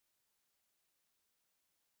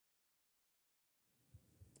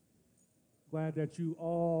Glad that you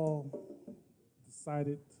all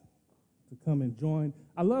decided to come and join.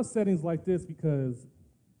 I love settings like this because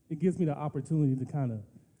it gives me the opportunity to kind of,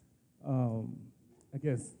 I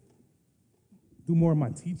guess, do more of my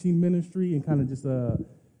teaching ministry and kind of just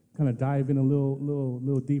kind of dive in a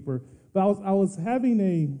little deeper. But I was having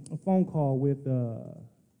a phone call with a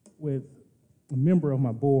member of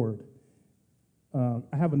my board. I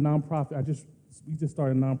have a nonprofit. We just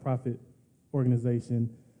started a nonprofit organization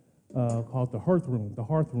called the Hearth Room.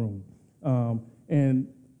 And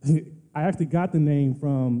I actually got the name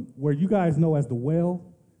from where you guys know as the Well.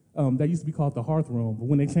 That used to be called the Hearth Room, but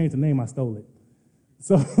when they changed the name, I stole it.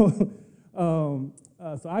 So,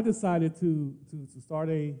 so I decided to start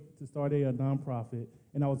a nonprofit,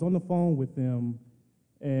 and I was on the phone with them,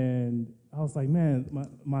 and I was like, man,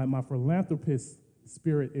 my philanthropist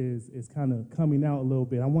spirit is kind of coming out a little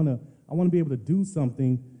bit. I want to be able to do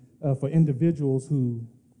something for individuals who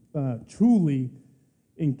truly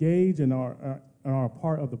engage and are a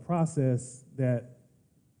part of the process that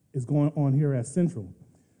is going on here at Central.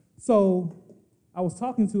 So I was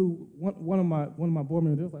talking to one of my board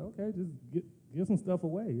members. They was like, okay, just give some stuff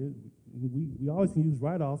away. We always can use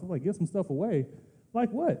write-offs. I was like, give some stuff away.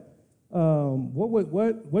 Like what?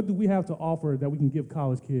 What do we have to offer that we can give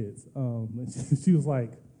college kids? And she was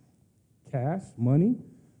like, cash, money.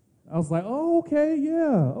 I was like, oh, okay,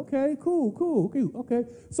 yeah, okay, cool, okay.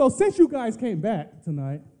 So since you guys came back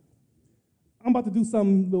tonight, I'm about to do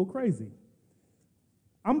something a little crazy.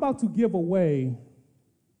 I'm about to give away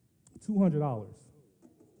 $200.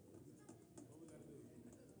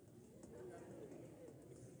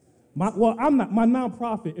 My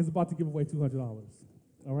nonprofit is about to give away $200,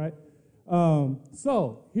 all right?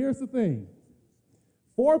 So here's the thing.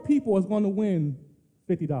 4 people is going to win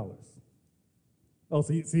 $50. Oh,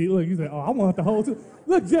 see, look, you say, oh, I want the whole two.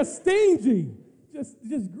 Look, just stingy,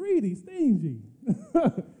 just greedy, stingy.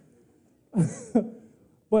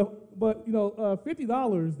 But you know,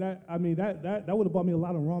 $50. That would have bought me a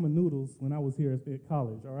lot of ramen noodles when I was here at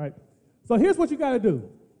college. All right. So here's what you got to do.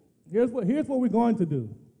 Here's what we're going to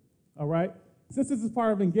do. All right. Since this is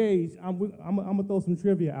part of Engage, I'm gonna throw some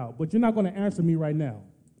trivia out, but you're not going to answer me right now.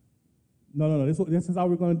 No. This is how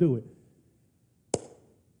we're going to do it.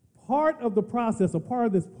 Part of the process, or part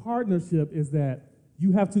of this partnership, is that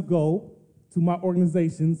you have to go to my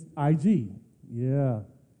organization's IG,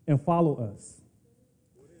 and follow us.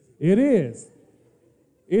 It is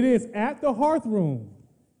at the Hearth Room.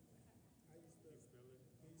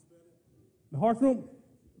 The Hearth Room,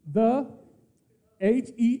 the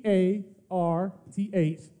HEARTH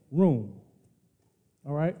room.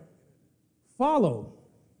 All right? Follow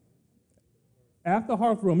at the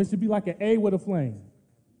Hearth Room. It should be like an A with a flame.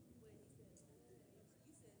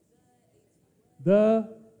 The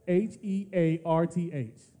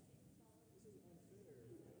HEARTH.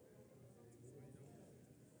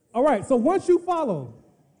 All right, so once you follow,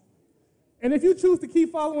 and if you choose to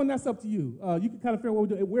keep following, that's up to you. You can kind of figure out what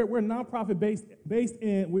we do. We're nonprofit based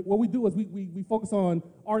in, what we do is we focus on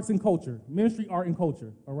arts and culture, ministry, art, and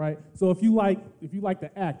culture, all right? So if you like to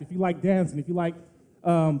act, if you like dancing, if you like,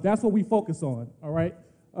 that's what we focus on, all right?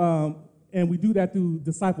 And we do that through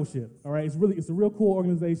discipleship, all right? It's a real cool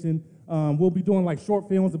organization. We'll be doing like short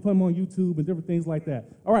films and put them on YouTube and different things like that.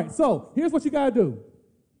 All right, so here's what you gotta do,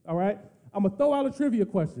 all right? I'm gonna throw out a trivia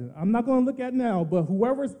question. I'm not gonna look at now, but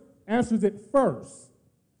whoever answers it first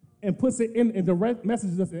and puts it in direct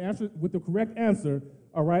messages us and answers with the correct answer,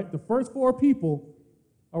 all right, the first 4 people,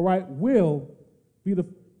 all right, will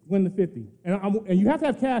win the 50. And you have to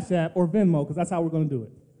have Cash App or Venmo, because that's how we're gonna do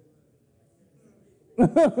it.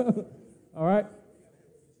 All right?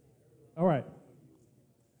 All right.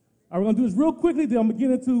 All right, we're gonna do this real quickly, then I'm gonna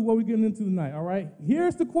get into what we're getting into tonight, all right?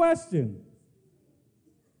 Here's the question.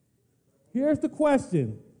 Who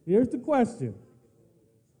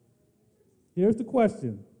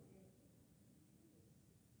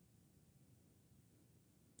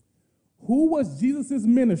was Jesus'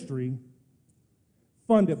 ministry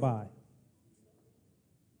funded by?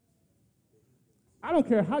 I don't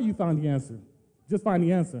care how you found the answer. Just find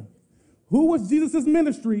the answer. Who was Jesus'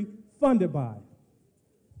 ministry funded by?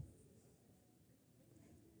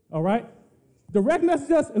 All right? Direct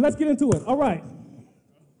message us, and let's get into it. All right.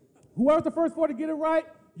 Whoever's the first 4 to get it right,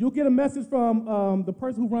 you'll get a message from the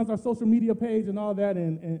person who runs our social media page and all that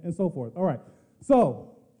and so forth. All right.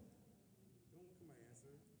 So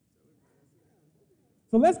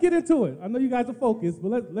let's get into it. I know you guys are focused,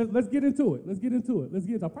 but let's get into it. I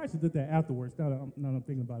probably should have did that afterwards, now that I'm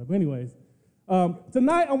thinking about it. But anyways,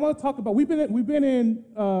 tonight I want to talk about, we've been in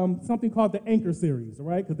something called the Anchor Series, all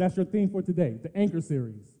right? Because that's your theme for today, the Anchor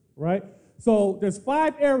Series, right? So there's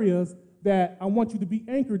 5 areas that I want you to be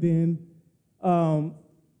anchored in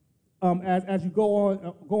as you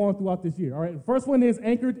go on throughout this year. All right. The first one is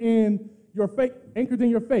anchored in your faith. Anchored in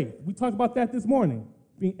your faith. We talked about that this morning.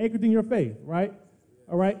 Being anchored in your faith. Right.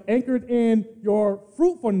 All right. Anchored in your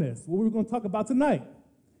fruitfulness. What we're going to talk about tonight.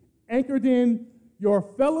 Anchored in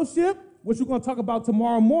your fellowship, which we're going to talk about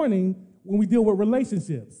tomorrow morning when we deal with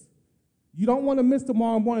relationships. You don't want to miss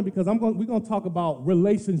tomorrow morning because we're going to talk about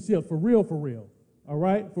relationships for real. All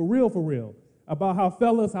right? For real. About how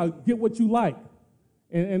fellas, how get what you like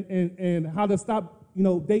and how to stop,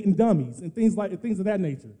 dating dummies and things of that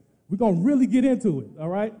nature. We're going to really get into it. All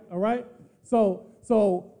right? So,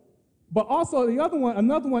 but also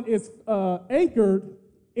another one is anchored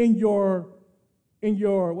in your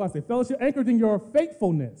fellowship, anchored in your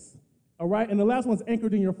faithfulness. All right? And the last one's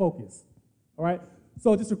anchored in your focus. All right?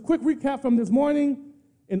 So just a quick recap from this morning.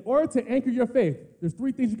 In order to anchor your faith, there's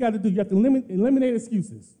 3 things you got to do. You have to eliminate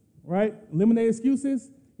excuses, right? Eliminate excuses.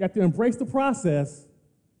 You have to embrace the process,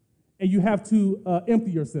 and you have to empty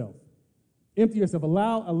yourself. Empty yourself.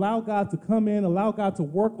 Allow God to come in. Allow God to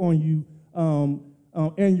work on you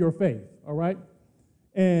and your faith, all right?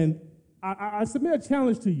 And I submit a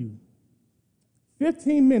challenge to you.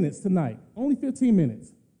 15 minutes tonight, only 15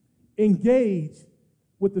 minutes. Engage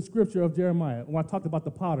with the scripture of Jeremiah when I talked about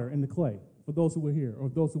the potter and the clay, for those who were here or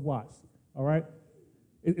those who watched, all right?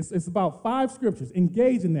 It's about 5 scriptures.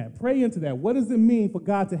 Engage in that. Pray into that. What does it mean for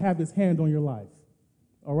God to have his hand on your life,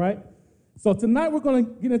 all right? So tonight we're going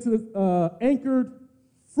to get into this anchored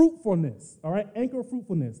fruitfulness, all right? Anchored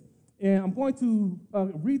fruitfulness. And I'm going to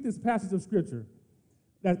read this passage of scripture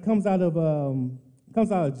that comes out of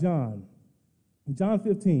John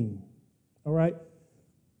 15, all right?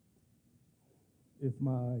 If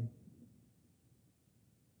my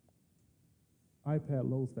iPad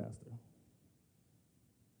loads faster.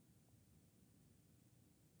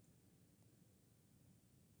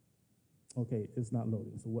 Okay, it's not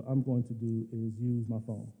loading. So what I'm going to do is use my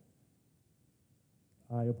phone.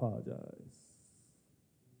 I apologize.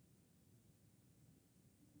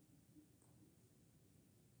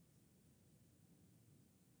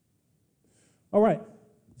 All right,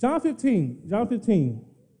 John 15,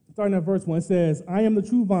 starting at verse 1, it says, I am the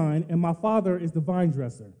true vine, and my Father is the vine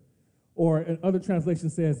dresser. Or in other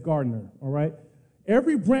translations says gardener, all right?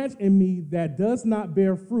 Every branch in me that does not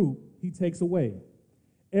bear fruit, he takes away.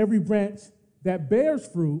 Every branch that bears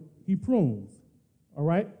fruit, he prunes, all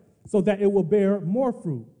right? So that it will bear more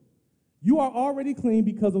fruit. You are already clean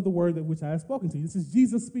because of the word that which I have spoken to you. This is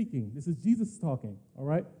Jesus speaking. This is Jesus talking, all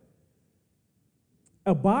right?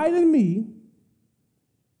 Abide in me,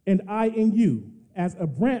 and I in you, as a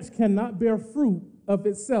branch cannot bear fruit of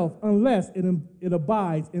itself unless it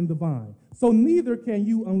abides in the vine. So neither can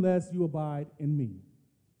you unless you abide in me.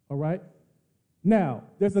 All right? Now,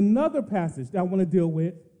 there's another passage that I want to deal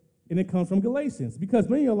with, and it comes from Galatians. Because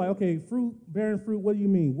many are like, okay, bearing fruit, what do you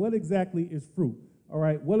mean? What exactly is fruit? All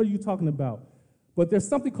right? What are you talking about? But there's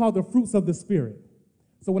something called the fruits of the Spirit.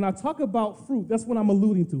 So when I talk about fruit, that's what I'm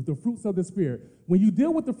alluding to, the fruits of the Spirit. When you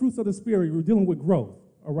deal with the fruits of the Spirit, you're dealing with growth.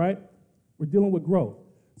 All right? We're dealing with growth.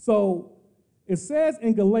 So it says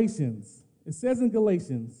in Galatians,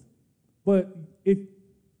 but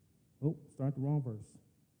start the wrong verse.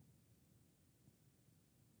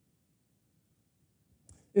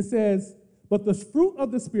 It says, but the fruit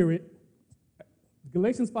of the Spirit,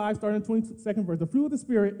 Galatians 5, starting 22nd verse, the fruit of the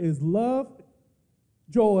Spirit is love,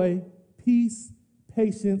 joy, peace,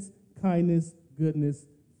 patience, kindness, goodness,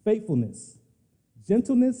 faithfulness,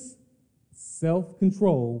 gentleness,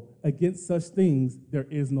 self-control. Against such things there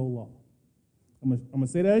is no law. I'm going to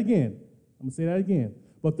say that again.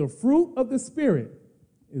 But the fruit of the Spirit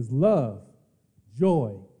is love,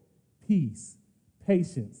 joy, peace,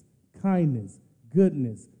 patience, kindness,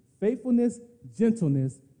 goodness, faithfulness,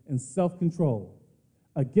 gentleness, and self-control.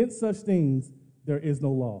 Against such things there is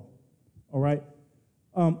no law. All right?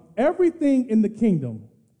 Everything in the kingdom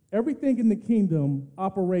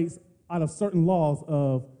operates out of certain laws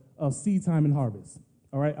of seed time and harvest.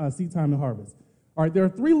 All right, seed time and harvest. All right, there are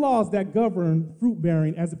 3 laws that govern fruit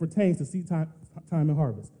bearing as it pertains to seed time and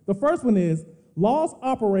harvest. The first one is laws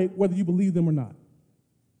operate whether you believe them or not.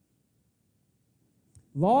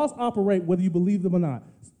 Laws operate whether you believe them or not.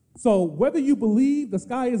 So whether you believe the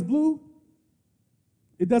sky is blue,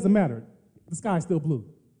 it doesn't matter. The sky is still blue.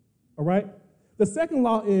 All right? The second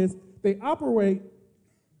law is they operate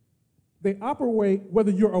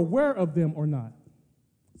whether you're aware of them or not.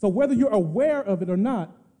 So whether you're aware of it or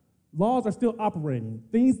not, laws are still operating.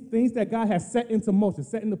 Things that God has set into motion,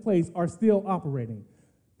 set into place, are still operating.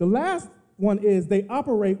 The last one is they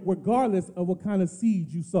operate regardless of what kind of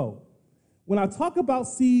seed you sow. when I talk about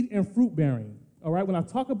seed and fruit bearing, all right, when I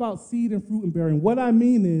talk about seed and fruit and bearing, what I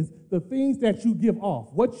mean is the things that you give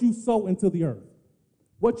off, what you sow into the earth,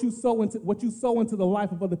 what you sow into the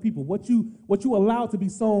life of other people, what you allow to be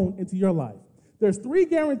sown into your life. There's 3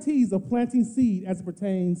 guarantees of planting seed as it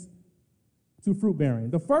pertains to fruit bearing.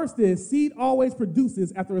 The first is seed always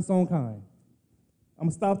produces after its own kind. I'm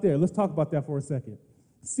gonna stop there. Let's talk about that for a second.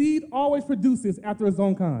 Seed always produces after its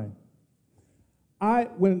own kind.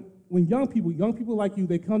 When young people like you,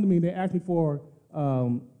 they come to me and they ask me for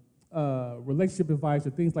relationship advice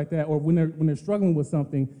or things like that, or when they're struggling with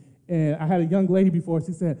something. And I had a young lady before.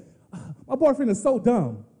 She said, "My boyfriend is so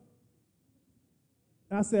dumb."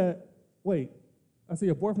 And I said, "Wait." I said,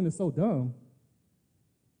 "Your boyfriend is so dumb."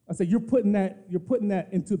 I said, "You're putting that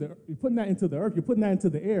into the earth. You're putting that into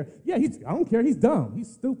the air." "Yeah, I don't care. He's dumb. He's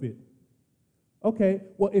stupid." Okay,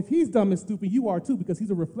 well, if he's dumb and stupid, you are too, because he's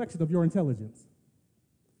a reflection of your intelligence.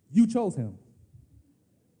 You chose him.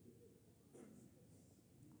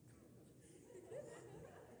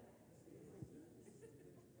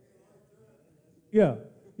 Yeah.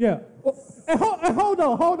 Well, and hold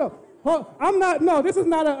on. This is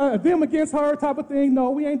not a them against her type of thing.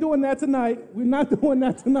 No, we ain't doing that tonight. We're not doing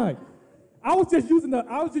that tonight. I was just using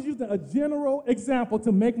a general example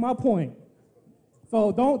to make my point.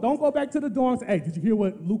 So don't go back to the dorm and say, "Hey, did you hear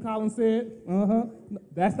what Luke Collins said?" No,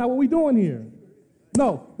 that's not what we're doing here.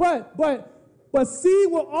 No, but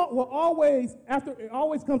seed will always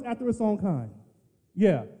comes after its own kind.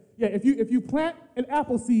 Yeah. If you plant an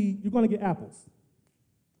apple seed, you're going to get apples.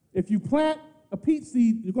 If you plant a peach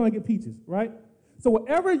seed, you're going to get peaches, right? So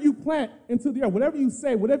whatever you plant into the earth, whatever you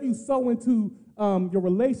say, whatever you sow into your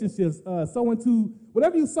relationships,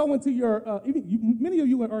 whatever you sow into your, many of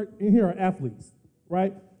you in here are athletes,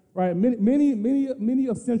 right? Right. Many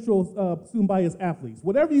of Central's student body is athletes.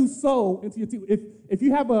 Whatever you sow into your team, if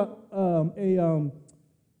you have a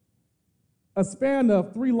span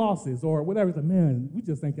of 3 losses or whatever, it's like, man, we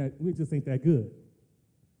just ain't that good.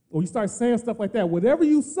 Or you start saying stuff like that. Whatever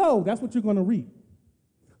you sow, that's what you're going to reap.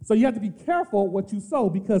 So you have to be careful what you sow,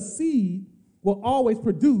 because seed will always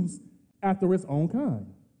produce after its own kind.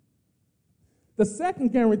 The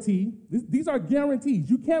second guarantee, these are guarantees.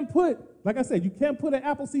 You can't put, like I said, you can't put an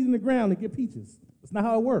apple seed in the ground and get peaches. That's not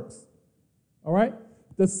how it works. All right?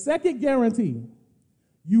 The second guarantee,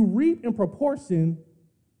 you reap in proportion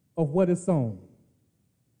of what is sown.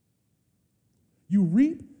 You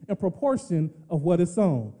reap in proportion of what is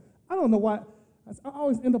sown. I don't know why. I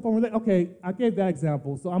always end up on okay. I gave that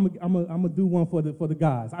example, so I'm gonna do one for the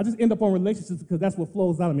guys. I just end up on relationships because that's what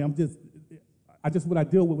flows out of me. What I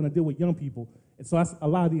deal with when I deal with young people, and so that's a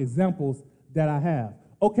lot of the examples that I have.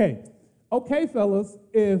 Okay, fellas,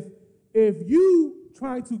 if you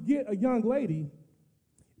trying to get a young lady,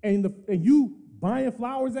 and you buying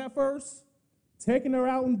flowers at first, taking her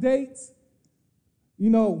out on dates,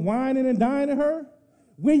 whining and dining her,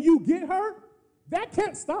 when you get her, that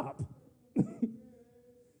can't stop.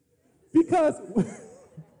 because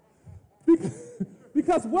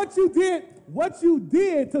what you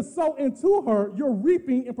did to sow into her, you're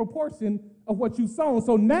reaping in proportion of what you sown.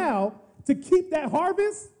 So now, to keep that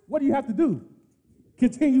harvest, what do you have to do?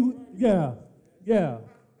 Continue, yeah.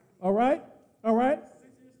 All right.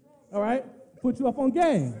 Put you up on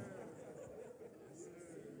game.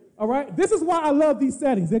 All right. This is why I love these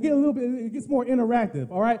settings. It gets more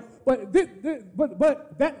interactive. All right. But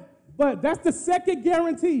that's the second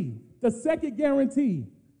guarantee. The second guarantee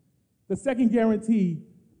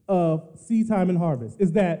of seed time and harvest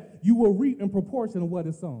is that you will reap in proportion of what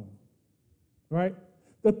is sown. Right.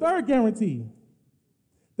 The third guarantee,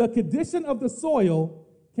 the condition of the soil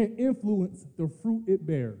can influence the fruit it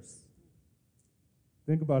bears.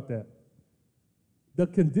 Think about that. The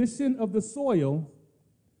condition of the soil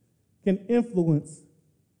can influence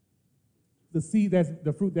the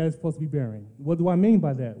fruit that is supposed to be bearing. What do I mean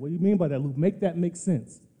by that? What do you mean by that, Luke? Make that make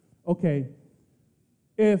sense. Okay,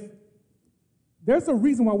 if there's a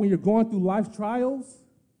reason why when you're going through life's trials,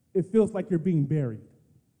 it feels like you're being buried.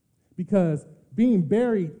 Because being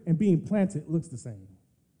buried and being planted looks the same.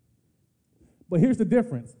 But here's the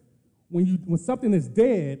difference. When something is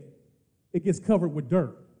dead, it gets covered with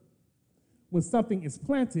dirt. When something is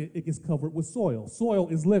planted, it gets covered with soil. Soil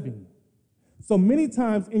is living. So many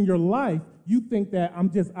times in your life, you think that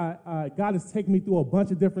God is taking me through a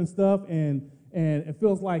bunch of different stuff, and it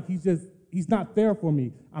feels like He's not there for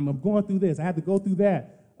me. I'm going through this. I had to go through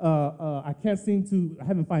that. I can't seem to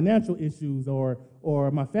having financial issues,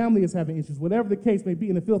 or my family is having issues, whatever the case may be,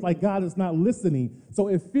 and it feels like God is not listening. So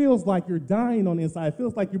it feels like you're dying on the inside. It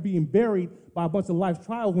feels like you're being buried by a bunch of life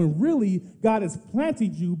trials, when really God has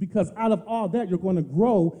planted you, because out of all that you're going to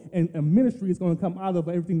grow, and ministry is going to come out of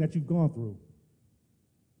everything that you've gone through.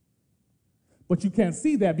 But you can't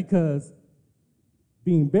see that because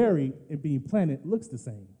being buried and being planted looks the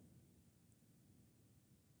same.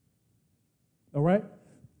 All right?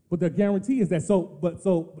 But the guarantee is that,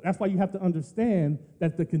 so that's why you have to understand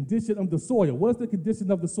that the condition of the soil. What is the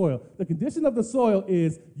condition of the soil? The condition of the soil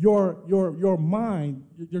is your mind,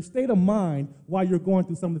 your state of mind while you're going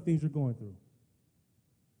through some of the things you're going through.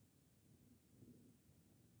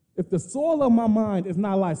 If the soil of my mind is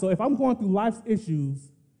not life, so if I'm going through life's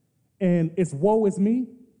issues and it's woe is me,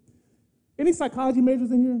 any psychology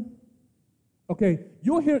majors in here? Okay,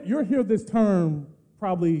 you'll hear this term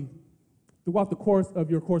probably throughout the course of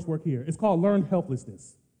your coursework here. It's called learned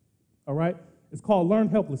helplessness, all right? It's called learned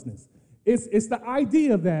helplessness. It's the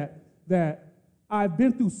idea that I've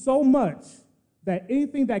been through so much that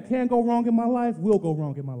anything that can go wrong in my life will go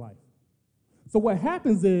wrong in my life. So what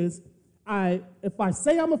happens is, if I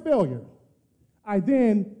say I'm a failure, I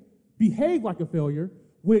then behave like a failure,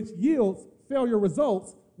 which yields failure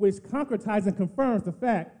results, which concretizes and confirms the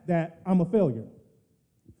fact that I'm a failure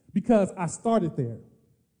because I started there.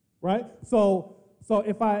 Right? So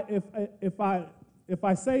if I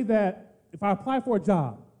say that, if I apply for a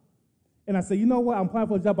job and I say, you know what, I'm applying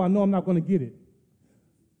for a job, but I know I'm not going to get it.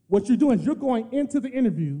 What you're doing is you're going into the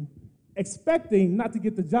interview expecting not to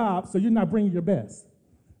get the job, so you're not bringing your best.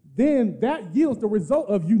 Then that yields the result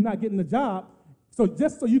of you not getting the job. So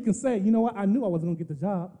just so you can say, you know what, I knew I wasn't going to get the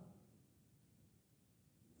job.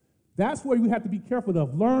 That's where you have to be careful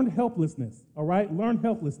of learned helplessness, all right? Learned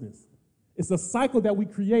helplessness. It's a cycle that we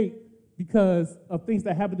create because of things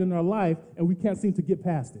that happen in our life, and we can't seem to get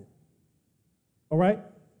past it. All right?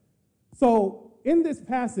 So in this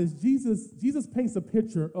passage, Jesus paints a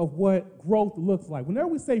picture of what growth looks like. Whenever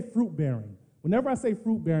we say fruit bearing, whenever I say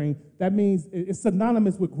fruit bearing, that means it's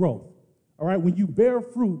synonymous with growth. All right? When you bear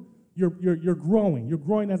fruit, you're growing. You're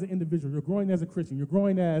growing as an individual. You're growing as a Christian. You're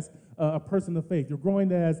growing as a person of faith. You're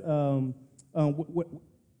growing as in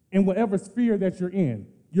whatever sphere that you're in.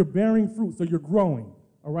 You're bearing fruit, so you're growing,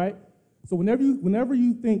 all right? So whenever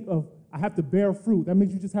you think of, I have to bear fruit, that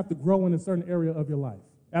means you just have to grow in a certain area of your life.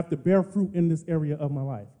 I have to bear fruit in this area of my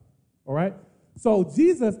life, all right? So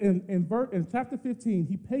Jesus, in chapter 15,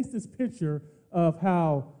 he paints this picture of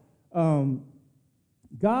how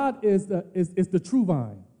God is the true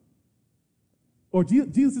vine, or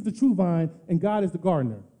Jesus is the true vine, and God is the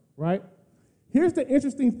gardener, right? Here's the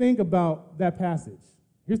interesting thing about that passage.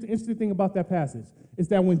 Is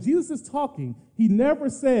that when Jesus is talking, he never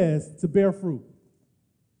says to bear fruit.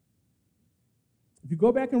 If you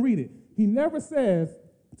go back and read it, he never says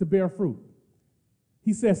to bear fruit.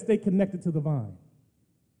 He says stay connected to the vine.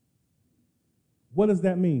 What does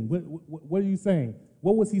that mean? What are you saying?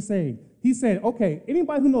 What was he saying? He's saying, okay,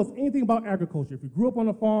 anybody who knows anything about agriculture, if you grew up on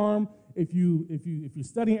a farm, if you're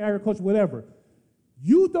studying agriculture, whatever,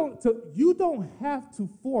 you don't have to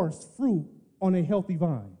force fruit on a healthy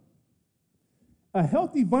vine. A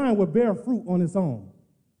healthy vine will bear fruit on its own,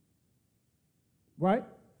 right?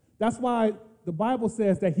 That's why the Bible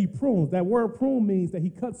says that he prunes. That word prune means that he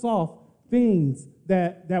cuts off things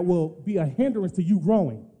that will be a hindrance to you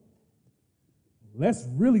growing. Let's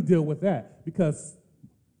really deal with that, because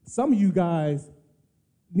some of you guys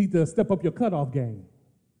need to step up your cutoff game.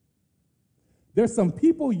 There's some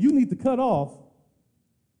people you need to cut off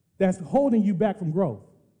that's holding you back from growth.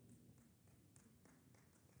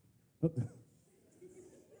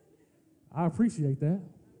 I appreciate that.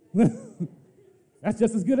 That's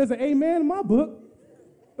just as good as an amen in my book.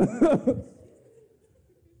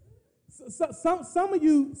 Some of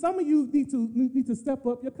you need to step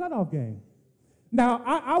up your cutoff game. Now,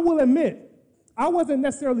 I will admit, I wasn't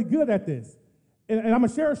necessarily good at this, and I'm gonna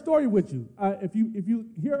share a story with you. If you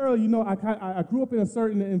hear earlier, you know I grew up in a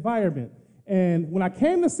certain environment, and when I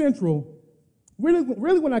came to Central,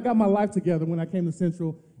 really when I got my life together, when I came to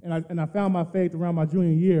Central, and I found my faith around my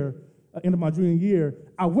junior year, end of my junior year,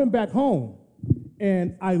 I went back home,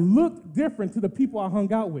 and I looked different to the people I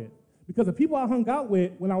hung out with. Because the people I hung out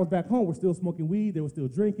with when I was back home were still smoking weed, they were still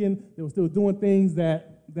drinking, they were still doing things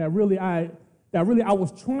that really I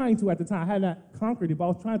was trying to at the time. I had not conquered it, but I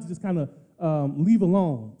was trying to just kind of leave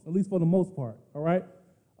alone, at least for the most part, all right?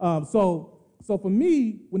 So for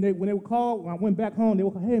me, when they would call, when I went back home, they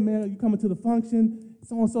would call, hey, man, are you coming to the function?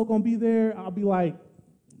 So-and-so going to be there? I'll be like,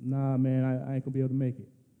 nah, man, I ain't going to be able to make it.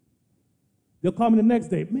 They'll call me the next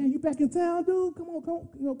day. Man, you back in town, dude? Come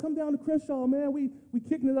on, come down to Crenshaw, man. We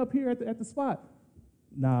kicking it up here at the spot.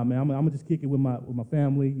 Nah, man, I'm gonna just kick it with my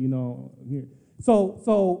family, here.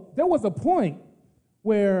 So there was a point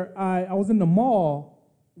where I was in the mall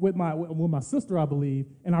with my sister, I believe,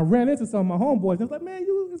 and I ran into some of my homeboys. And I was like, man,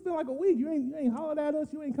 it's been like a week. You ain't hollered at us.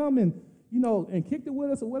 You ain't come and kicked it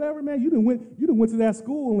with us or whatever, man. You done went to that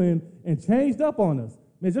school and changed up on us,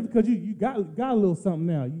 man. Just because you got a little something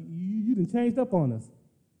now, you done changed up on us.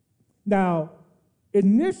 Now,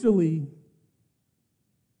 initially,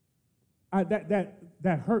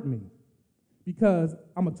 that hurt me, because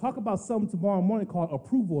I'm gonna talk about something tomorrow morning called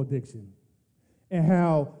approval addiction, and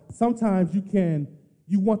how sometimes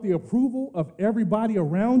you want the approval of everybody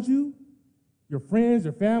around you, your friends,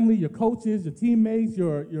 your family, your coaches, your teammates,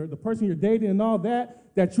 the person you're dating, and all that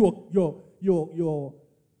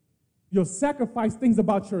you'll sacrifice things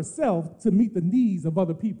about yourself to meet the needs of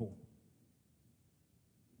other people.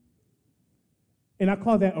 And I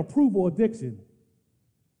call that approval addiction.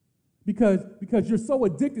 Because you're so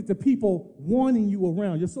addicted to people wanting you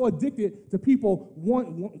around. You're so addicted to people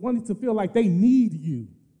wanting to feel like they need you.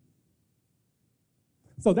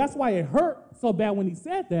 So that's why it hurt so bad when he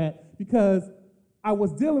said that, because I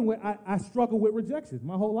was dealing with, I struggled with rejection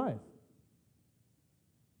my whole life.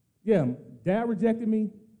 Yeah, dad rejected me,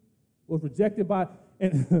 was rejected by,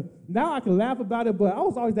 and now I can laugh about it, but I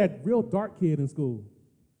was always that real dark kid in school.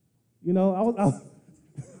 I was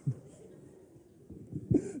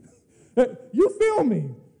you feel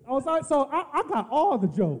me? I was like, so I got all the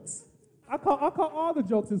jokes. I caught all the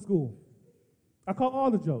jokes in school. I caught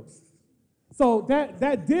all the jokes. So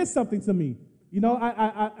that did something to me.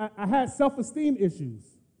 I had self-esteem issues.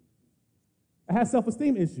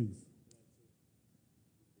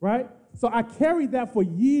 Right? So I carried that for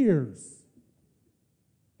years.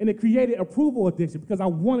 And it created approval addiction, because I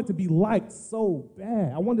wanted to be liked so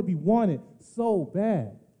bad. I wanted to be wanted so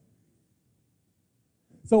bad.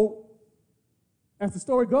 So as the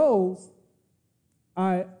story goes,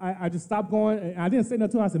 I just stopped going, and I didn't say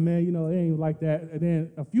nothing to him. I said, man, it ain't like that. And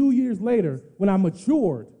then a few years later, when I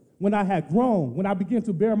matured, when I had grown, when I began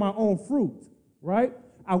to bear my own fruit, right,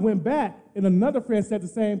 I went back, and another friend said the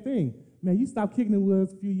same thing. Man, you stopped kicking it with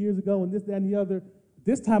us a few years ago, and this, that, and the other.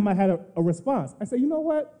 This time I had a response. I said, you know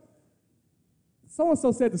what?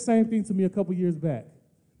 So-and-so said the same thing to me a couple years back.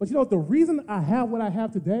 But the reason I have what I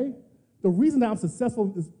have today, the reason that I'm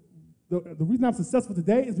successful is, the reason I'm successful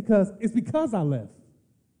today is because I left.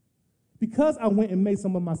 Because I went and made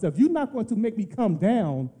some of myself. You're not going to make me come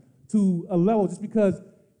down to a level just because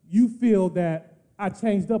you feel that I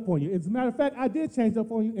changed up on you. As a matter of fact, I did change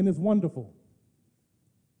up on you, and it's wonderful.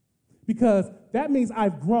 Because that means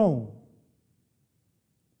I've grown.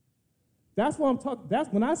 That's what I'm talking. That's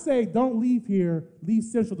when I say don't leave here, leave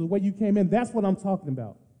Central the way you came in. That's what I'm talking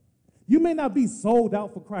about. You may not be sold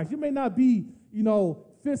out for Christ. You may not be,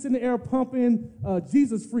 fists in the air pumping,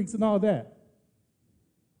 Jesus freaks and all that.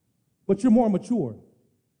 But you're more mature.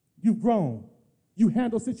 You've grown. You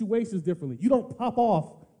handle situations differently. You don't pop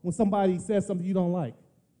off when somebody says something you don't like.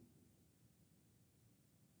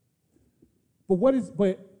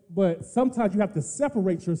 But sometimes you have to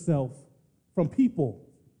separate yourself from people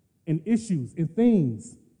and issues and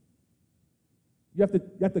things. You have to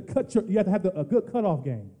have a good cutoff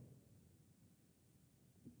game.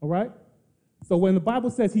 All right? So when the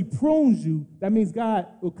Bible says he prunes you, that means God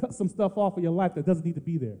will cut some stuff off of your life that doesn't need to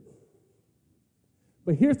be there.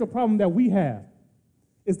 But here's the problem that we have,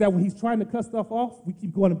 is that when he's trying to cut stuff off, we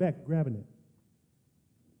keep going back and grabbing it.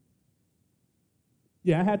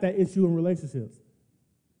 Yeah, I had that issue in relationships.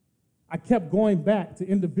 I kept going back to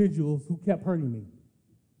individuals who kept hurting me.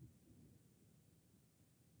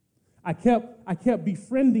 I kept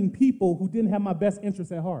befriending people who didn't have my best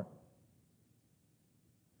interests at heart.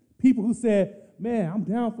 People who said, man, I'm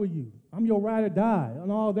down for you. I'm your ride or die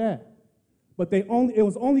and all that. But it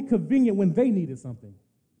was only convenient when they needed something.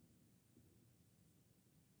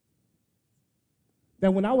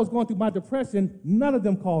 That when I was going through my depression, none of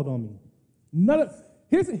them called on me.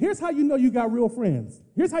 Here's how you know you got real friends.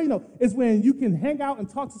 Here's how you know. It's when you can hang out and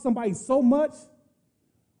talk to somebody so much,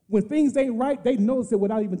 when things ain't right, they notice it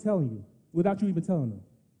without you even telling them.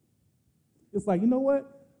 It's like, you know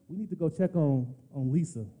what? We need to go check on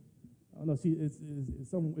Lisa. I don't know, it's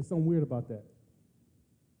something weird about that.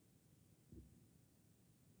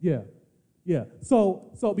 Yeah.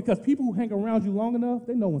 So because people who hang around you long enough,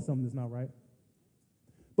 they know when something is not right.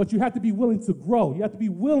 But you have to be willing to grow. You have to be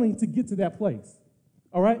willing to get to that place.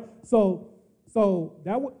 All right? So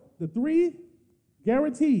the three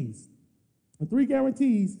guarantees, I'm going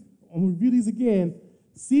to review these again.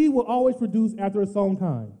 Seed will always produce after its own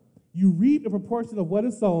time. You reap in proportion of what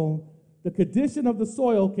is sown. The condition of the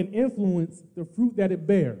soil can influence the fruit that it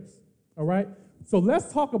bears. All right? So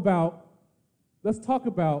let's talk about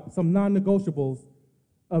some non-negotiables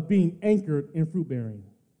of being anchored in fruit bearing.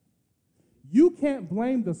 You can't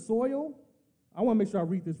blame the soil. I want to make sure I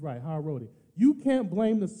read this right, how I wrote it. You can't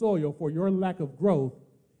blame the soil for your lack of growth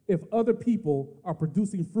if other people are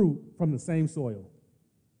producing fruit from the same soil.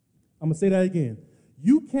 I'm going to say that again.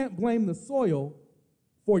 You can't blame the soil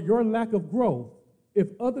for your lack of growth if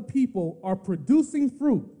other people are producing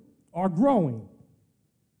fruit, are growing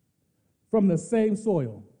from the same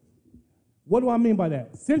soil. What do I mean by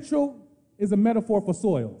that? Central is a metaphor for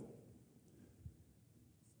soil.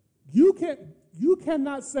 You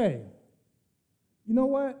cannot say, you know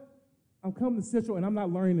what? I'm coming to Central and I'm not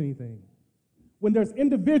learning anything. When there's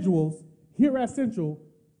individuals here at Central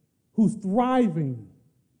who's thriving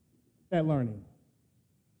at learning.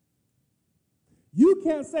 You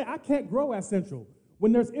can't say, I can't grow at Central,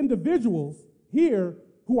 when there's individuals here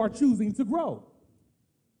who are choosing to grow.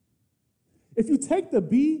 If you take the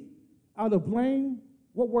B out of blame,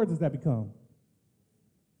 what word does that become?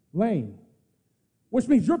 Blame. Which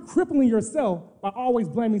means you're crippling yourself by always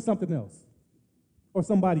blaming something else or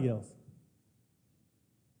somebody else.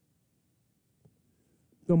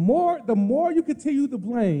 The more you continue to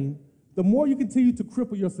blame, the more you continue to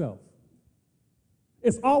cripple yourself.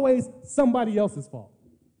 It's always somebody else's fault.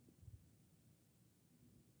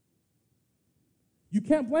 You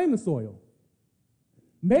can't blame the soil.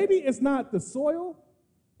 Maybe it's not the soil,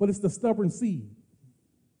 but it's the stubborn seed.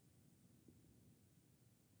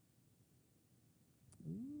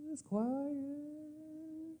 It's quiet.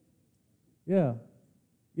 Yeah.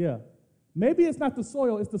 Maybe it's not the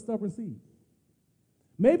soil, it's the stubborn seed.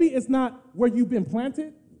 Maybe it's not where you've been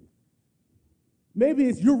planted. Maybe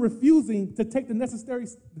it's you're refusing to take the necessary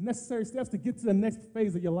steps to get to the next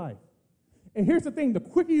phase of your life. And here's the thing, the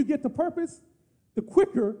quicker you get to purpose, the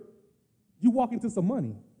quicker you walk into some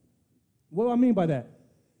money. What do I mean by that?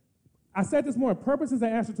 I said this morning, purpose is an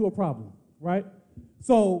answer to a problem, right?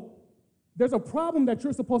 So there's a problem that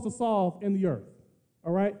you're supposed to solve in the earth,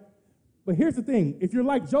 all right? But here's the thing, if you're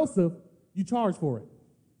like Joseph, you charge for it.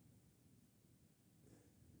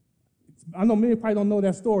 I know many probably don't know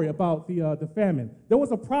that story about the famine. There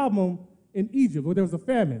was a problem in Egypt where there was a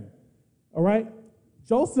famine, all right?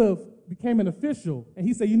 Joseph became an official, and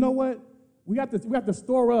he said, you know what? We have to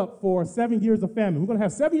store up for 7 years of famine. We're going to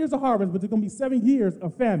have 7 years of harvest, but there's going to be 7 years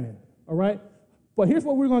of famine, all right? But here's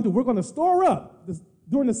what we're going to do. We're going to store up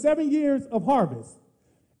during the 7 years of harvest.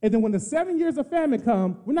 And then when the 7 years of famine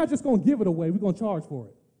come, we're not just going to give it away. We're going to charge for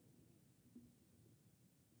it.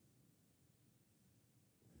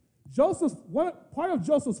 Part of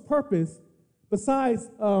Joseph's purpose, besides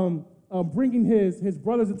bringing his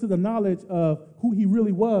brothers into the knowledge of who he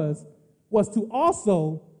really was to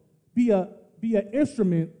also be an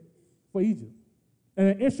instrument for Egypt and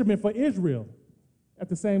an instrument for Israel at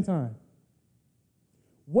the same time.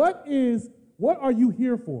 What are you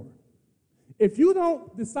here for? If you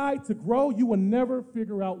don't decide to grow, you will never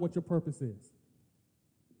figure out what your purpose is.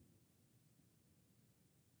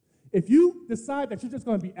 If you decide that you're just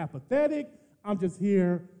going to be apathetic, I'm just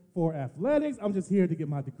here for athletics, I'm just here to get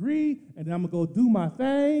my degree, and then I'm going to go do my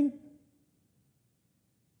thing,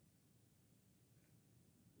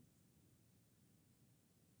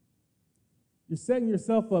 you're setting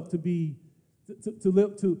yourself up to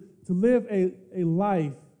live a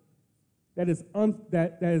life that's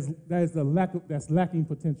lacking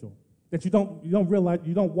potential. That you don't realize,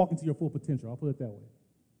 you don't walk into your full potential. I'll put it that way.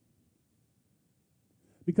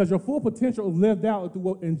 Because your full potential is lived out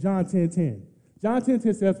in John 10:10. John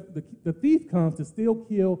 10:10 says, the thief comes to steal,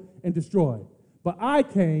 kill, and destroy. But I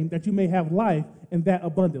came that you may have life, and that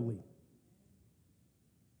abundantly.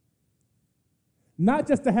 Not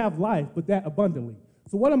just to have life, but that abundantly.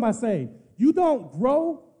 So what am I saying? You don't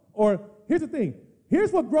grow, or here's the thing.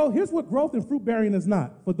 Here's what growth and fruit bearing is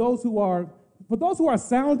not. For those who are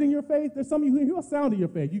sound in your faith, there's some of you who are sound in your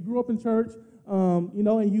faith. You grew up in church, and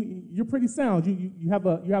you're pretty sound. You have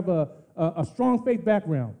a strong faith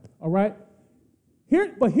background. All right.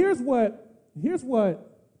 Here's what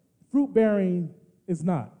fruit bearing is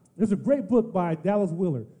not. There's a great book by Dallas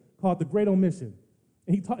Willard called The Great Omission,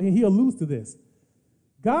 and he alludes to this.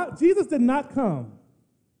 Jesus did not come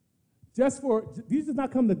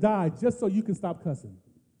to die just so you can stop cussing.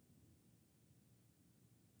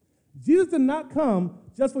 Jesus did not come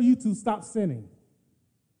just for you to stop sinning.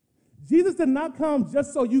 Jesus did not come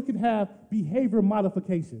just so you can have behavior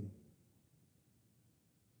modification.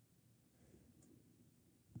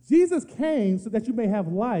 Jesus came so that you may have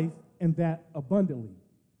life and that abundantly.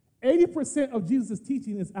 80% of Jesus'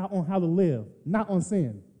 teaching is out on how to live, not on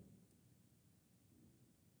sin.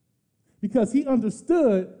 Because he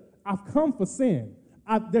understood, I've come for sin.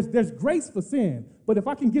 There's grace for sin. But if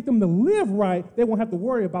I can get them to live right, they won't have to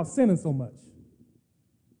worry about sinning so much.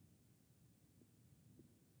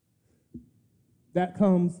 That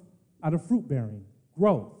comes out of fruit bearing,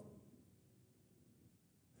 growth.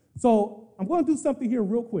 So I'm going to do something here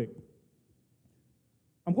real quick.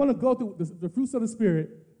 I'm going to go through the fruits of the Spirit.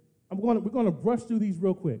 We're going to brush through these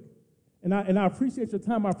real quick. And I appreciate your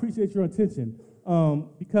time. I appreciate your attention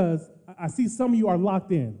because I see some of you are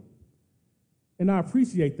locked in. And I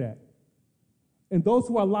appreciate that. And those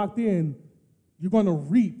who are locked in, you're going to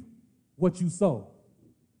reap what you sow.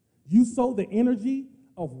 You sow the energy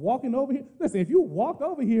of walking over here. Listen, if you walked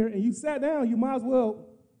over here and you sat down, you might as well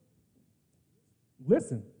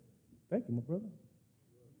listen. Thank you, my brother.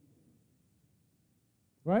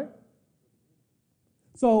 Right?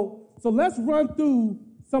 So let's run through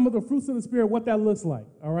some of the fruits of the Spirit, what that looks like,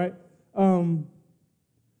 all right? So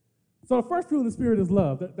the first fruit of the Spirit is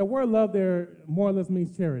love. The word love there more or less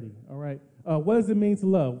means charity, all right? What does it mean to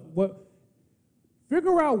love?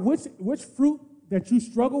 Figure out which fruit that you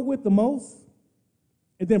struggle with the most,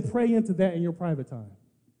 and then pray into that in your private time.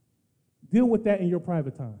 Deal with that in your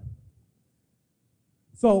private time.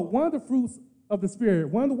 So one of the fruits of the Spirit,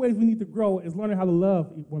 one of the ways we need to grow is learning how to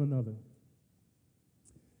love one another.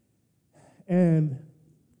 And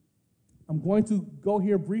I'm going to go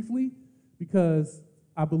here briefly because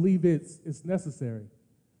I believe it's necessary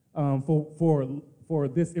for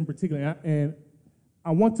this in particular. And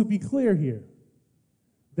I want to be clear here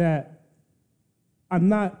that I'm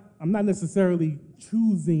not necessarily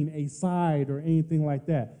choosing a side or anything like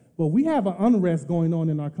that. But we have an unrest going on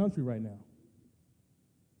in our country right now.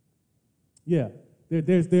 Yeah, I'm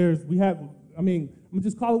gonna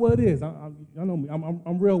just call it what it is. I know me,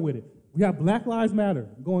 I'm real with it. We have Black Lives Matter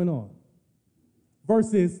going on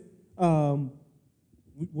versus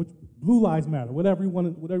which Blue Lives Matter, whatever you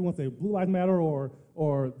want to say, Blue Lives Matter or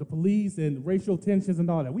the police and racial tensions and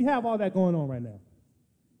all that. We have all that going on right now,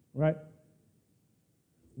 right?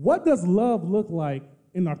 What does love look like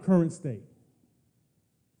in our current state?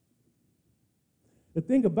 The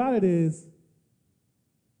thing about it is,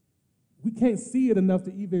 we can't see it enough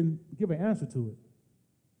to even give an answer to it.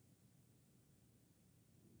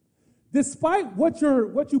 Despite what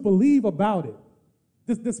you believe about it,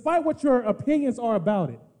 despite what your opinions are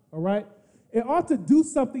about it, all right, it ought to do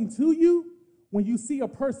something to you when you see a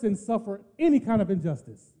person suffer any kind of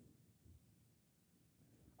injustice.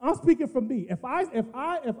 I'm speaking for me. If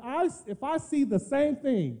I see the same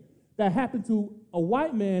thing that happened to a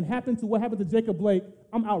white man happen to what happened to Jacob Blake,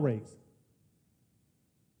 I'm outraged.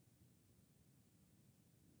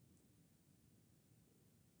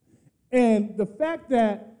 And the fact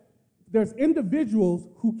that there's individuals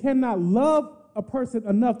who cannot love a person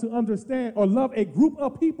enough to understand or love a group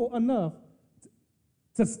of people enough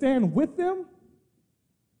to stand with them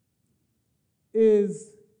is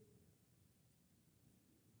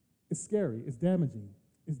scary, it's damaging,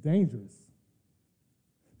 it's dangerous.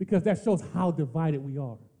 Because that shows how divided we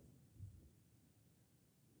are.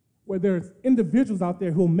 Where there's individuals out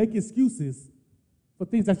there who will make excuses for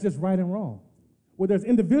things that's just right and wrong. Where there's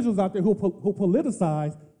individuals out there who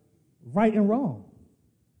politicize right and wrong.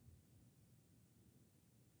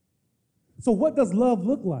 So what does love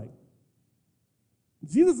look like?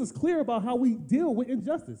 Jesus is clear about how we deal with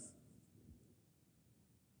injustice.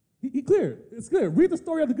 He's clear. It's clear. Read the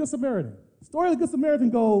story of the Good Samaritan. The story of the Good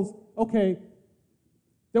Samaritan goes, okay,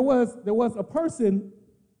 there was a person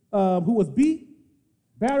who was beat,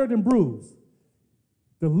 battered, and bruised.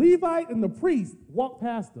 The Levite and the priest walked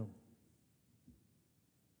past him.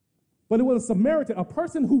 But it was a Samaritan, a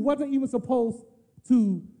person who wasn't even supposed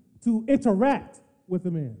to interact with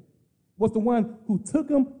the man, was the one who took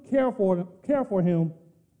him, cared for him,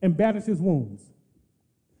 and bandaged his wounds.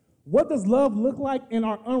 What does love look like in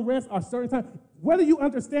our unrest, our certain time? Whether you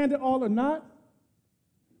understand it all or not,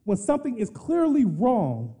 when something is clearly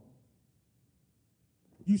wrong,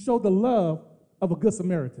 you show the love of a Good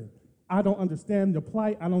Samaritan. I don't understand your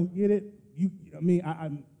plight. I don't get it.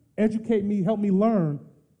 Educate me, help me learn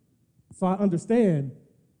so I understand.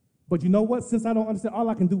 But you know what? Since I don't understand, all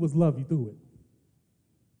I can do is love you through it.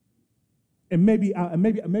 And maybe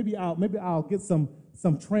I'll get some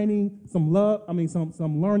training, some love,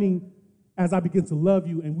 some learning as I begin to love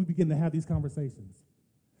you and we begin to have these conversations.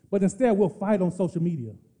 But instead, we'll fight on social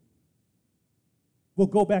media. We'll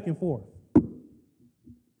go back and forth.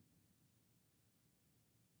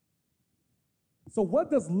 So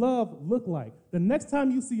what does love look like? The next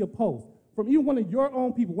time you see a post, from even one of your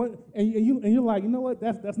own people, and you're like, you know what,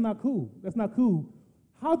 that's not cool. That's not cool.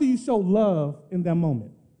 How do you show love in that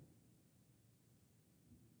moment?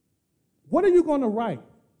 What are you going to write?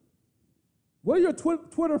 What are your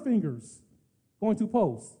Twitter fingers going to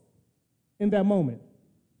post in that moment?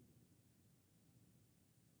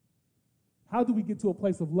 How do we get to a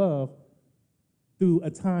place of love through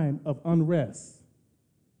a time of unrest?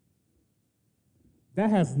 That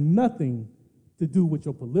has nothing to do with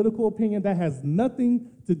your political opinion. That has nothing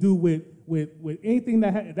to do with anything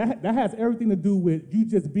that has everything to do with you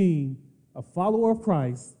just being a follower of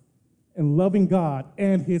Christ and loving God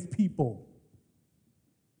and his people.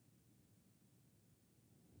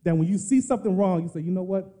 That when you see something wrong, you say, you know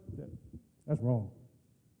what? That's wrong.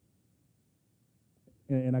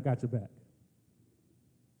 And I got your back.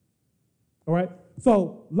 All right?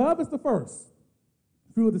 So love is the first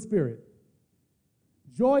fruit of the Spirit.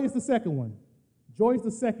 Joy is the second one. Joy is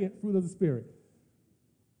the second fruit of the Spirit.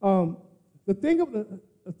 I'm going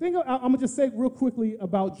to just say real quickly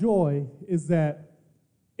about joy is that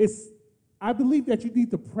I believe that you need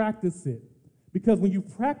to practice it. Because when you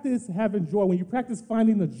practice having joy, when you practice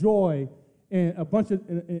finding the joy in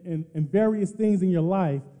in various things in your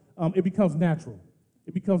life, it becomes natural.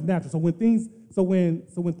 It becomes natural. So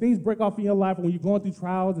when things break off in your life, or when you're going through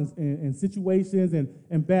trials and situations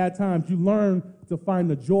and bad times, you learn to find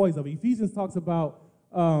the joys of it. Ephesians talks about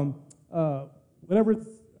whatever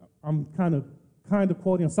I'm kind of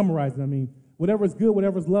quoting, I'm summarizing. I mean, whatever is good,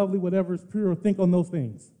 whatever is lovely, whatever is pure, think on those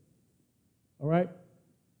things. All right.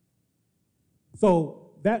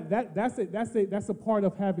 So that's a part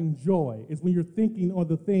of having joy, is when you're thinking on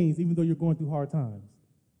the things, even though you're going through hard times.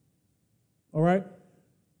 All right?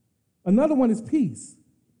 Another one is peace.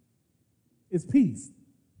 It's peace.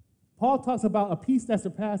 Paul talks about a peace that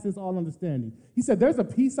surpasses all understanding. He said there's a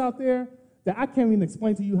peace out there that I can't even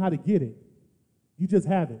explain to you how to get it. You just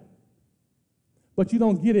have it. But you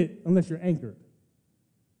don't get it unless you're anchored,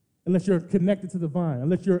 unless you're connected to the vine,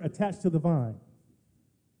 unless you're attached to the vine,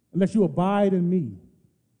 unless you abide in me,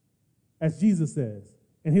 as Jesus says,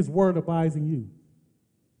 and his word abides in you.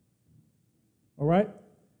 All right?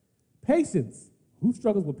 Patience. Who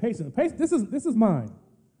struggles with patience? This is mine.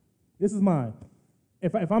 This is mine.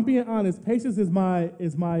 If I'm being honest, patience is my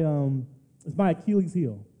Achilles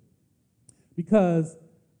heel. Because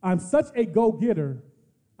I'm such a go-getter,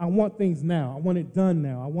 I want things now. I want it done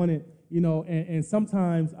now. I want it, and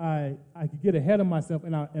sometimes I could get ahead of myself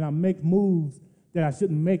and I make moves that I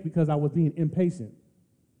shouldn't make because I was being impatient.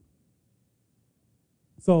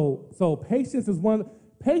 So patience is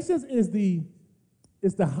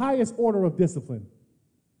the highest order of discipline.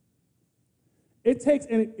 It takes,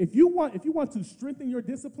 and if you want to strengthen your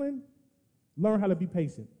discipline, learn how to be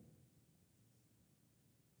patient.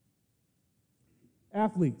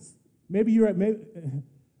 Athletes, maybe I'm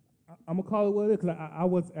gonna call it what it is, because I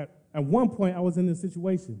was at one point I was in this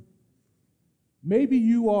situation. Maybe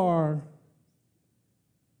you want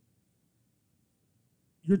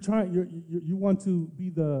to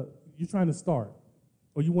be you're trying to start,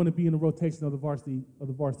 or you want to be in the rotation of the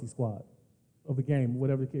varsity squad of the game,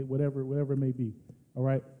 whatever it may be. All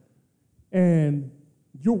right, and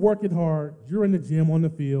you're working hard. You're in the gym, on the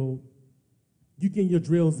field. You're getting your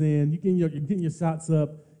drills in. You're getting your shots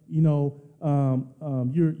up. You're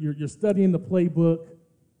studying the playbook,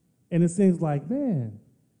 and it seems like, man,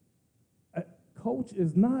 coach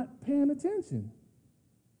is not paying attention.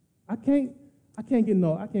 I can't get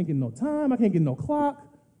no time. I can't get no clock.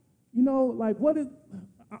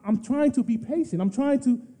 I'm trying to be patient. I'm trying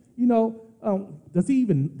to, does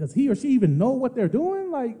he or she even know what they're doing?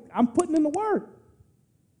 Like, I'm putting in the work.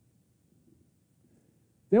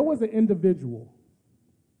 There was an individual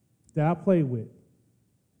that I played with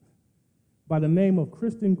by the name of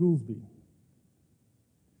Christian Goolsby.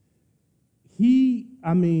 He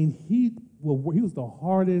was the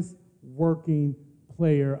hardest working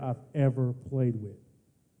player I've ever played with.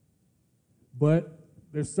 But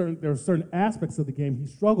there are certain aspects of the game he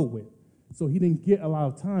struggled with. So he didn't get a lot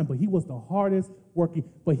of time, but he was the hardest working.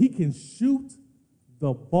 But he can shoot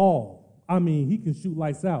the ball. He can shoot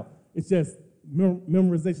lights out. It's just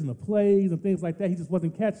memorization of plays and things like that. He just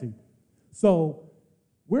wasn't catching. So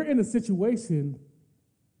we're in a situation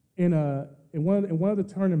in one of the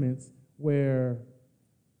tournaments where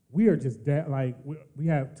we are just we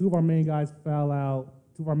have two of our main guys foul out,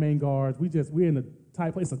 two of our main guards. We're in a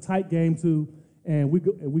tight place. It's a tight game too, and we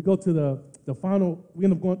go to the final. We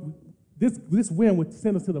end up going. This win would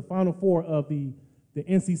send us to the Final Four of the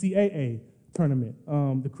NCCAA tournament,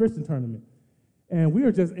 the Christian tournament, and we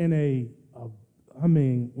were just in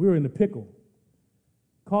we were in the pickle.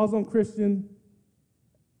 Calls on Christian.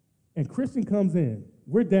 And Christian comes in.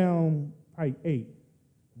 We're down probably 8.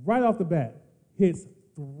 Right off the bat, hits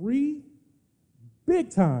 3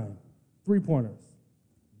 big-time three-pointers.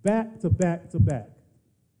 Back to back to back.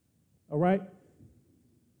 All right?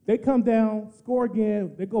 They come down, score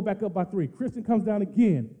again. They go back up by 3. Christian comes down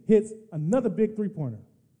again, hits another big three-pointer.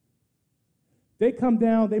 They come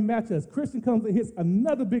down, they match us. Christian comes and hits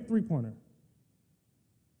another big three-pointer.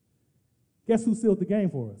 Guess who sealed the game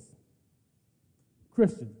for us?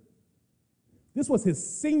 Christian. This was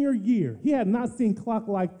his senior year. He had not seen clock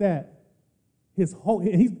like that his whole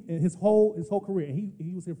career.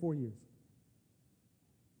 He was here 4 years.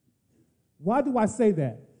 Why do I say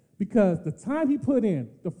that? Because the time he put in,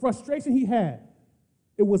 the frustration he had,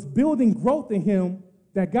 it was building growth in him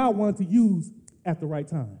that God wanted to use at the right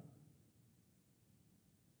time.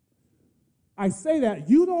 I say that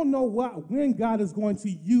you don't know when God is going to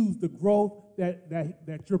use the growth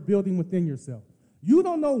that you're building within yourself. You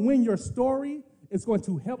don't know when your story is going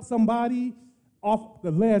to help somebody off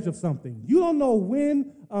the ledge of something. You don't know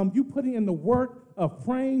when you putting in the work of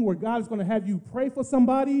praying where God is going to have you pray for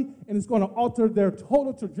somebody and it's going to alter their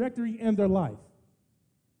total trajectory in their life.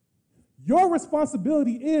 Your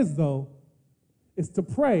responsibility is, though, is to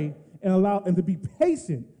pray and allow and to be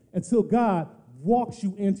patient until God walks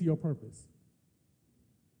you into your purpose.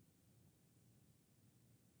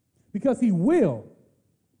 Because he will.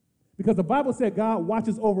 Because the Bible said God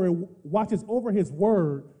watches over his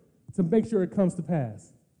word to make sure it comes to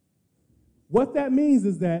pass. What that means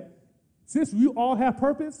is that since you all have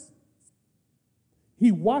purpose,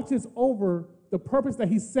 he watches over the purpose that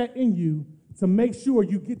he set in you to make sure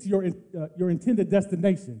you get to your intended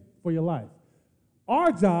destination for your life.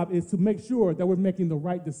 Our job is to make sure that we're making the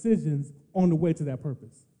right decisions on the way to that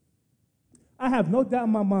purpose. I have no doubt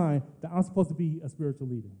in my mind that I'm supposed to be a spiritual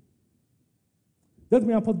leader. Doesn't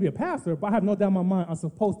mean I'm supposed to be a pastor, but I have no doubt in my mind I'm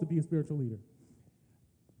supposed to be a spiritual leader.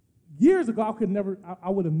 Years ago, I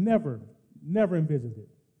would have never envisioned it.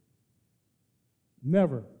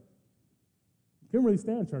 Never. Couldn't really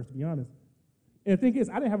stand church, to be honest. And the thing is,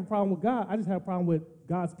 I didn't have a problem with God. I just had a problem with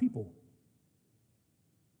God's people.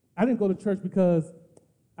 I didn't go to church because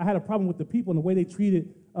I had a problem with the people and the way they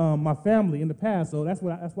treated my family in the past, so that's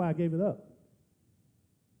why I gave it up.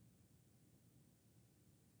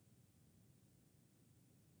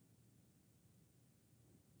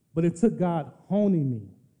 But it took God honing me,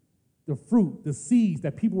 the fruit, the seeds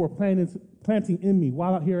that people were planting in me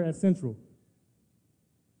while out here at Central,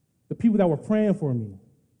 the people that were praying for me.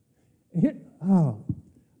 And here,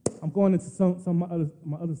 I'm going into some of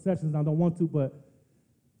my other sessions, and I don't want to, but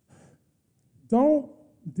don't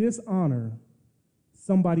dishonor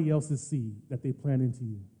somebody else's seed that they plant into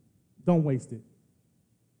you. Don't waste it.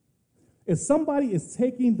 If somebody is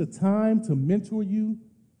taking the time to mentor you,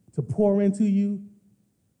 to pour into you,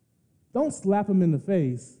 don't slap them in the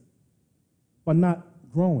face by not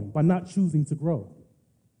growing, by not choosing to grow.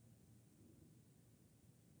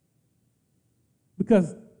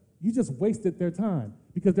 Because you just wasted their time.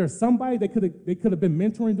 Because there's somebody they could have been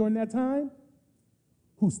mentoring during that time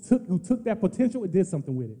who took that potential and did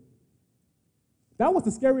something with it. That was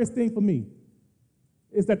the scariest thing for me,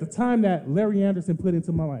 is that the time that Larry Anderson put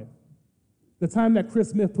into my life, the time that Chris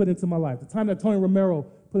Smith put into my life, the time that Tony Romero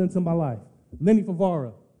put into my life, Lenny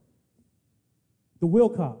Favara, the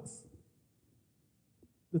Wilcox,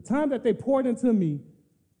 the time that they poured into me,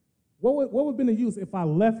 what would have been the use if I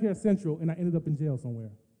left here Central and I ended up in jail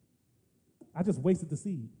somewhere? I just wasted the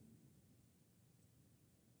seed.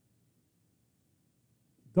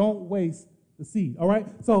 Don't waste the seed, all right?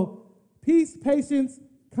 So peace, patience,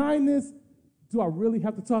 kindness. Do I really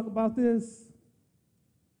have to talk about this?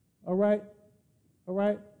 All right? All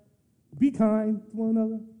right? Be kind to one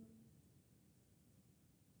another.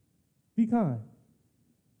 Be kind.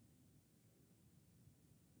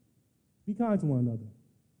 Be kind to one another.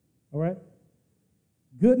 All right?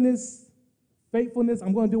 Goodness, faithfulness.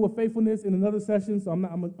 I'm going to deal with faithfulness in another session, so I'm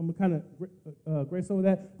going to kind of grace over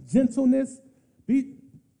that. Gentleness. Be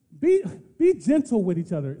gentle with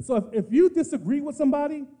each other. So if you disagree with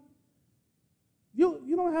somebody,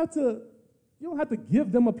 you don't have to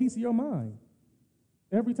give them a piece of your mind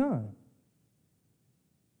every time.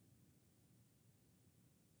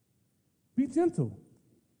 Be gentle.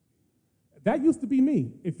 That used to be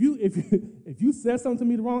me. If you said something to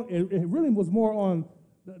me wrong, it really was more on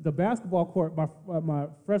the basketball court my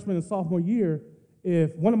freshman and sophomore year.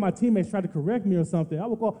 If one of my teammates tried to correct me or something, I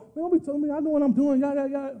would go, "Man, don't be telling me, I know what I'm doing, yada,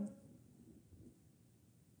 yada."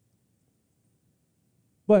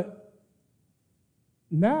 But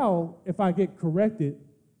now, if I get corrected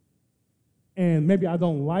and maybe I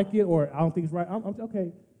don't like it or I don't think it's right, I'm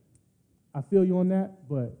okay. I feel you on that,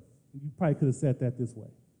 but You probably could have said that this way.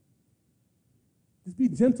 Just be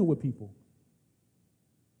gentle with people.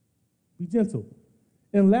 Be gentle.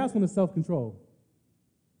 And the last one is self-control.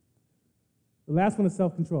 The last one is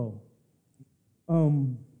self-control.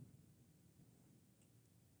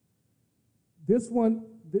 This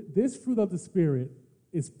fruit of the Spirit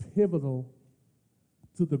is pivotal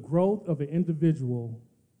to the growth of an individual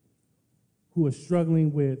who is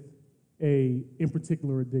struggling with in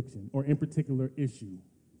particular addiction or in particular issue.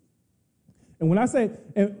 And when I say,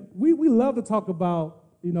 and we love to talk about,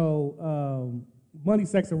 money,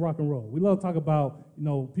 sex, and rock and roll. We love to talk about,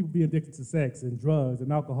 people being addicted to sex and drugs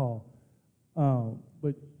and alcohol.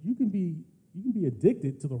 But you can be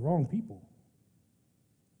addicted to the wrong people.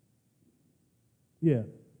 Yeah.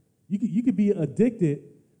 You could be addicted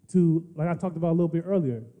to, like I talked about a little bit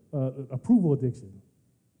earlier, approval addiction.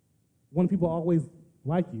 Wanting people always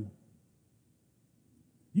like you.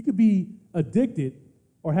 You could be addicted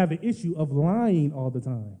or have an issue of lying all the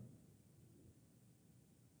time.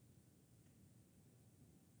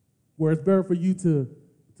 Where it's better for you to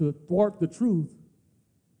thwart the truth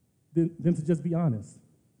than to just be honest.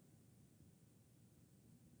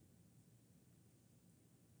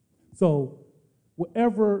 So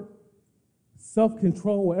whatever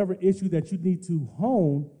self-control, whatever issue that you need to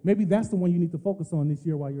hone, maybe that's the one you need to focus on this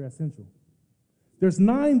year while you're at Central. There's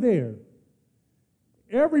 9 there.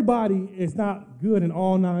 Everybody is not good in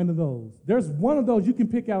all 9 of those. There's one of those you can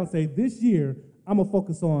pick out and say, this year, I'm going to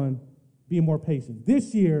focus on being more patient.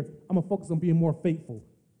 This year, I'm going to focus on being more faithful.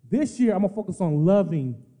 This year, I'm going to focus on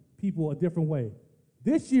loving people a different way.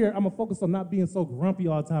 This year, I'm going to focus on not being so grumpy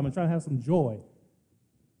all the time and trying to have some joy.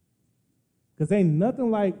 Because ain't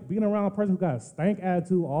nothing like being around a person who got a stank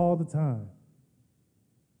attitude all the time.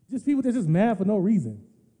 Just people that's just mad for no reason.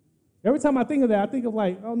 Every time I think of that, I think of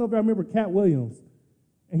I don't know if I remember Cat Williams.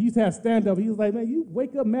 And he used to have stand-up. He was like, man, you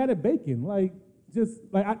wake up mad at bacon. There's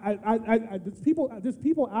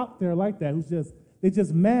people out there like that who's they're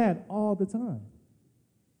just mad all the time.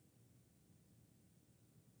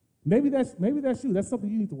 Maybe that's you. That's something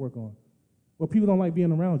you need to work on. Where people don't like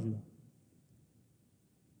being around you.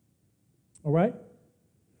 All right?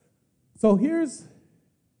 So here's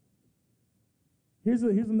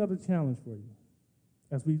another challenge for you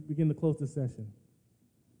as we begin to close this session.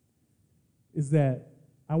 Is that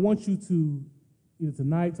I want you to, either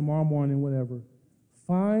tonight, tomorrow morning, whatever,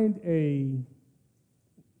 find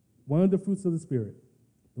one of the fruits of the Spirit.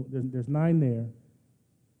 There's 9 there.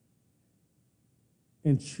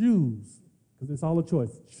 And choose, because it's all a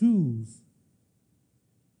choice, choose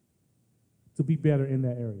to be better in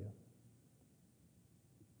that area.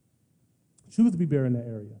 Choose to be better in that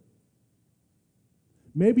area.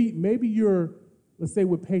 Maybe you're, let's say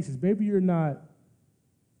with patience, maybe you're not,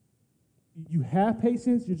 you have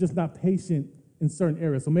patience, you're just not patient in certain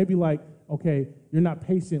areas. So maybe okay, you're not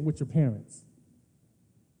patient with your parents.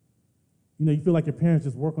 You feel like your parents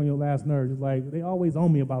just work on your last nerve. It's like, they always owe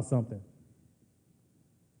me about something.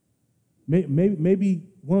 Maybe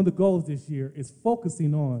one of the goals this year is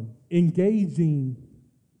focusing on engaging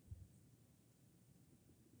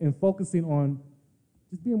and focusing on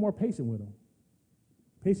just being more patient with them.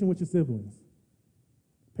 Patient with your siblings.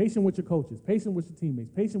 Patient with your coaches. Patient with your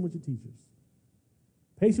teammates. Patient with your teachers.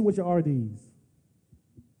 Patient with your RDs.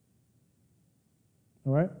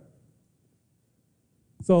 All right?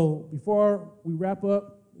 So before we wrap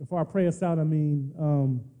up, before I pray us out,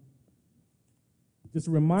 just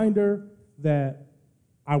a reminder that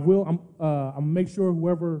I'll make sure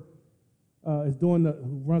whoever is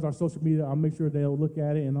who runs our social media, I'll make sure they'll look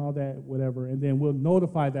at it and all that, whatever, and then we'll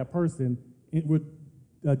notify that person. We'll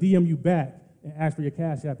DM you back and ask for your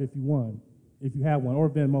Cash App if you have one, or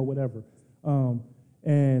Venmo, whatever.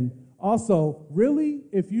 And also, really,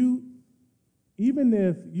 even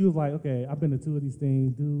if you're like, okay, I've been to 2 of these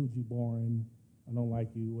things, dude, you boring, I don't like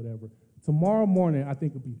you, whatever. Tomorrow morning, I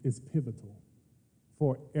think it's pivotal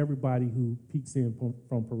for everybody who peeks in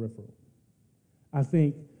from peripheral. I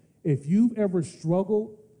think if you've ever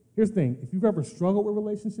struggled, here's the thing, if you've ever struggled with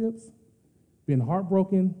relationships, been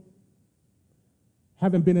heartbroken,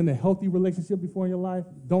 haven't been in a healthy relationship before in your life,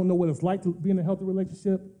 don't know what it's like to be in a healthy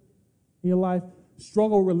relationship in your life,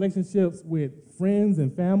 struggle with relationships with friends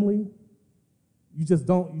and family, you just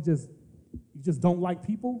don't like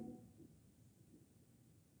people,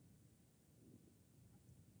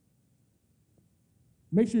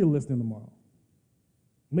 make sure you're listening tomorrow.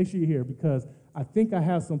 Make sure you're here, because I think I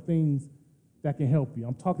have some things that can help you.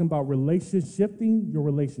 I'm talking about shifting your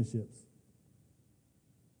relationships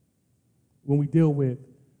when we deal with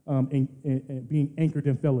and being anchored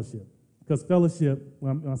in fellowship. Because fellowship,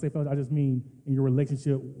 when I say fellowship, I just mean in your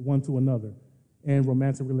relationship one to another. and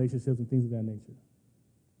romantic relationships and things of that nature.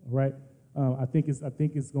 All right? I think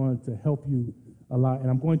it's going to help you a lot. And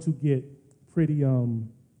I'm going to get pretty,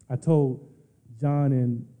 I told John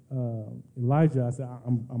and Elijah, I said,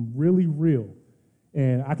 I'm really real.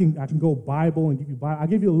 And I can go Bible and give you Bible. I'll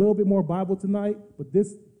give you a little bit more Bible tonight, but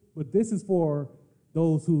this is for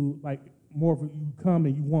those who, like, more of you come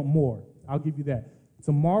and you want more. I'll give you that.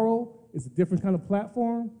 Tomorrow is a different kind of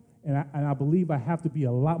platform, and I believe I have to be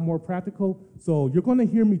a lot more practical. So you're going to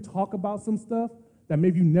hear me talk about some stuff that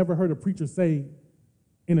maybe you never heard a preacher say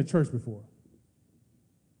in a church before.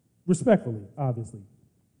 Respectfully, obviously.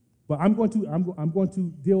 But I'm going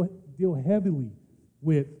to deal heavily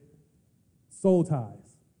with soul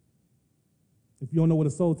ties. If you don't know what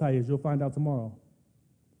a soul tie is, you'll find out tomorrow.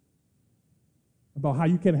 About how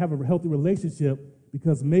you can have a healthy relationship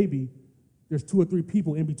because maybe there's 2 or 3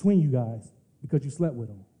 people in between you guys because you slept with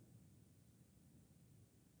them.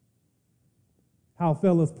 How,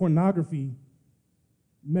 fellas, pornography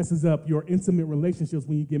messes up your intimate relationships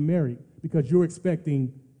when you get married because you're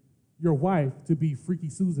expecting your wife to be Freaky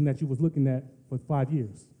Susan that you was looking at for 5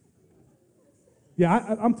 years.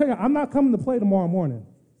 Yeah, I'm telling you, I'm not coming to play tomorrow morning.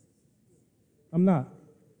 I'm not.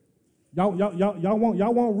 Y'all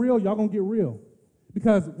want real, y'all gonna get real.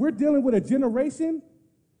 Because we're dealing with a generation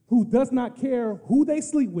who does not care who they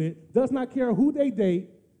sleep with, does not care who they date,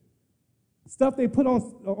 stuff they put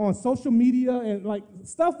on social media, and like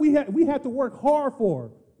stuff we had to work hard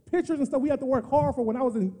for. Pictures and stuff we had to work hard for when I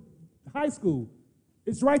was in high school.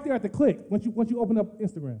 It's right there at the click once you open up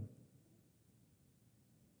Instagram.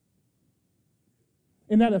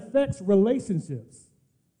 And that affects relationships.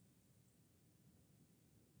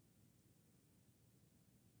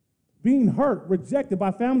 Being hurt, rejected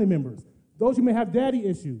by family members. Those who may have daddy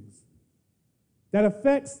issues. That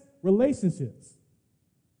affects relationships.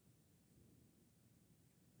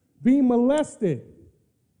 Being molested,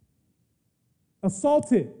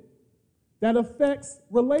 assaulted. That affects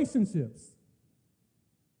relationships.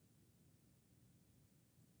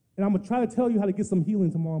 And I'm going to try to tell you how to get some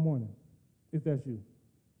healing tomorrow morning, if that's you.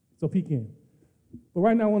 So peek in. But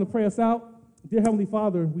right now I want to pray us out. Dear Heavenly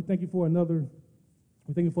Father, we thank you for another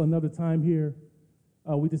time here.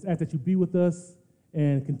 We just ask that you be with us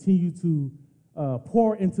and continue to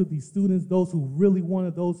pour into these students, those who really want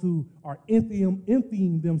it, those who are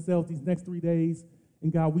emptying themselves these next 3 days.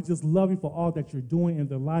 And God, we just love you for all that you're doing in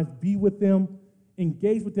their life. Be with them,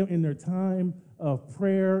 engage with them in their time of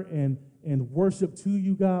prayer and worship to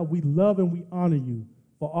you, God. We love and we honor you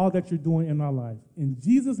for all that you're doing in our lives. In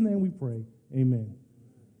Jesus' name we pray, amen.